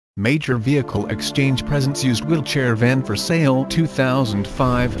Major Vehicle Exchange presents used wheelchair van for sale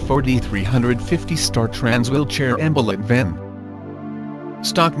 2005 Ford E350 Startrans wheelchair Ambulette van.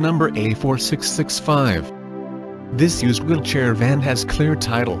 Stock number A4665. This used wheelchair van has clear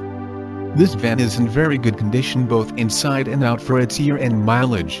title. This van is in very good condition both inside and out for its year and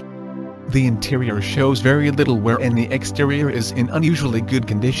mileage. The interior shows very little wear and the exterior is in unusually good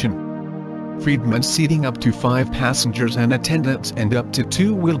condition. Freedman Seating up to 5 passengers and attendants and up to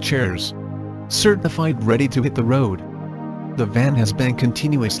 2 wheelchairs. Certified ready to hit the road. The van has been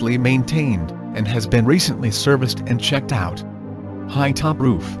continuously maintained, and has been recently serviced and checked out. High top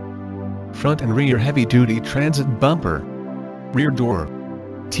roof. Front and rear heavy-duty transit bumper. Rear door.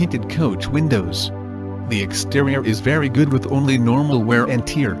 Tinted coach windows. The exterior is very good with only normal wear and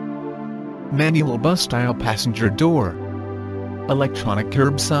tear. Manual bus-style passenger door. Electronic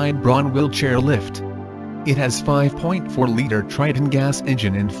curbside Braun wheelchair lift. It has 5.4-liter Triton gas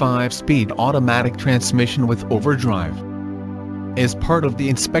engine and 5-speed automatic transmission with overdrive. As part of the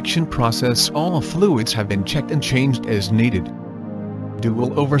inspection process, all fluids have been checked and changed as needed.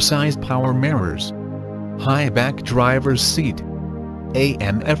 Dual oversized power mirrors. High back driver's seat.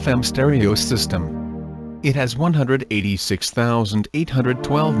 AM/FM stereo system. It has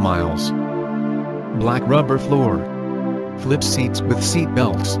 186,812 miles. Black rubber floor. Flip seats with seat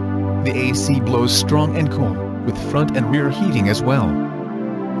belts. The AC blows strong and cool, with front and rear heating as well.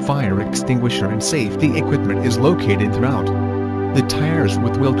 Fire extinguisher and safety equipment is located throughout. The tires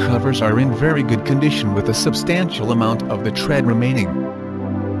with wheel covers are in very good condition with a substantial amount of the tread remaining.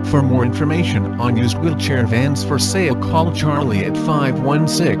 For more information on used wheelchair vans for sale, call Charlie at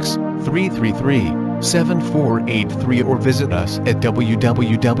 516-333-7483 or visit us at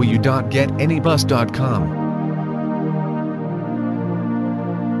www.getanybus.com.